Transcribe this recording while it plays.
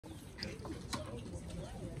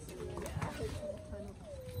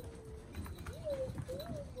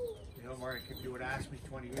know, Mark, if you would ask me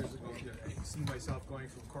 20 years ago, I see myself going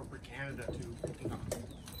from corporate Canada to picking up.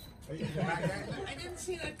 I didn't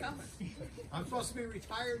see that coming. I'm supposed to be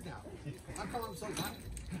retired now. How come I'm so tired?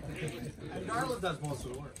 And Darla does most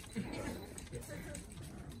of the work.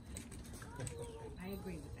 I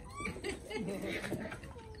agree with that.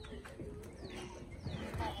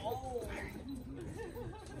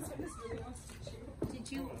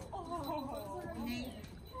 Did you, Nate,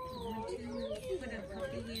 want to put a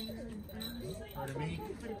puppy in? Pardon me?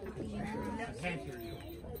 Put a puppy in. I can't hear you.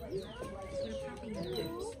 Put a puppy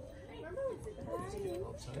in.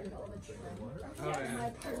 Oh, yeah.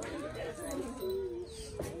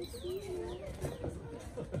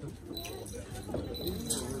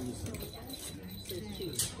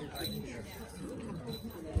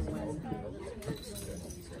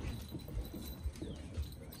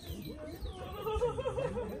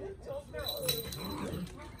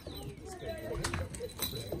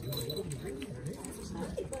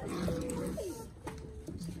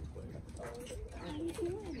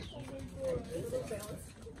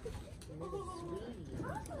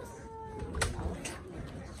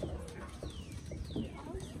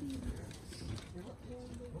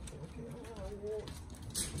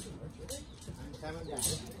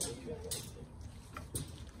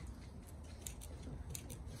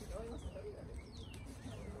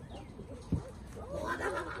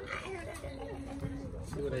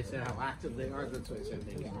 See what I said, how active they are? That's what I said.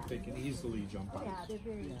 They can easily jump out. Yeah, they're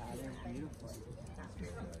very They're beautiful.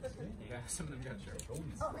 Yeah, some of them got your Oh,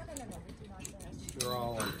 no. They're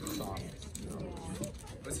all soft.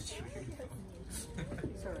 Was it you?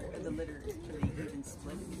 So the litter, can they even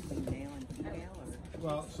split between male and female? Or?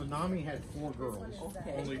 Well, so Nami had 4 girls,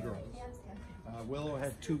 Okay. only girls. Willow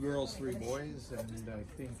had 2 girls, 3 boys, and I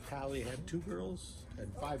think Hallie had 2 girls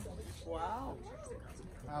and 5 boys. Wow.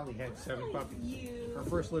 Hallie had 7 puppies. Her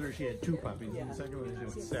first litter she had 2 puppies, and the second one she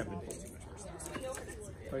had 7.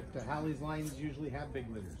 But Hallie's lines usually have big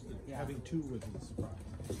litters. Having 2 was a surprise.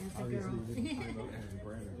 Obviously, we didn't find out when we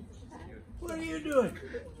bred her. What are you doing?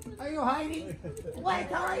 Are you hiding? What?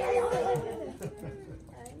 How are you?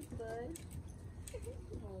 I'm good.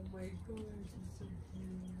 Oh my gosh, it's so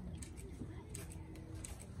cute.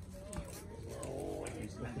 Oh,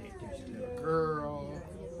 he's a little girl.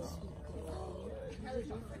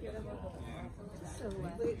 So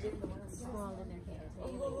small in their head.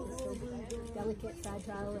 So delicate,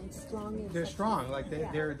 fragile, and strong. And They're strong, like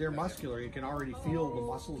they're muscular. You can already feel the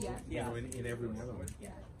muscles, you know, in every one of them.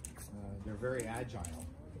 They're very agile.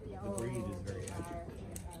 The breed is very agile.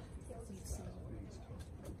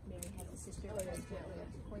 Mary has a sister that is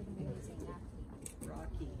quite amazing athlete.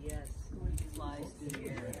 Rocky, yes. He flies through the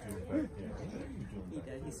air. He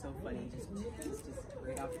does. He's so funny. He's just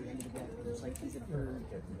right off the end of the deck. It's like he's a bird.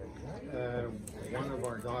 One of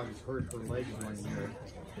our dogs hurt her leg one year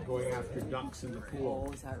going after ducks in the pool.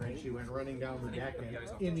 Oh, is that right? And she went running down the deck and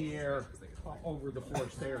in the air over the 4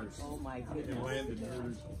 stairs. Oh my And goodness. landed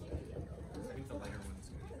hers. I think the lighter one's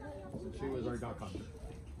good. She was our duck hunter.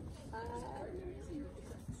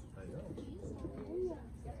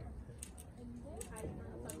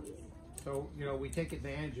 So, you know, we take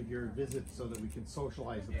advantage of your visits so that we can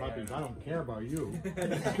socialize the puppies. I don't care about you.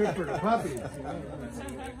 It's good for the puppies. You know?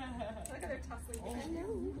 Look at their tussling.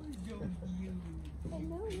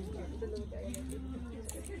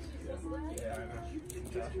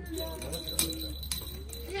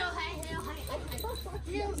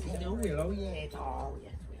 Hello, Willow. Yes. Oh,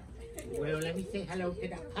 yes. Willow, let me say hello to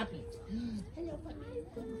the puppies. Hello, puppy.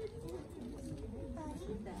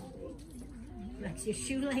 Likes your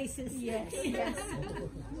shoelaces? Yes, yes.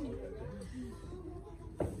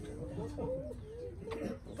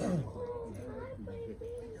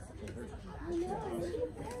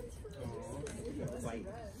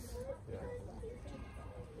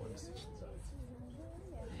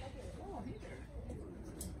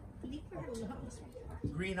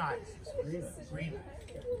 Green eyes. Green eyes.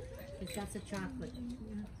 That's a chocolate.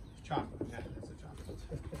 Chocolate. Yeah, that's a chocolate.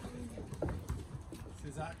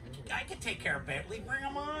 Says I can take care of Bentley. Bring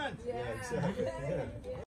him on. Yeah.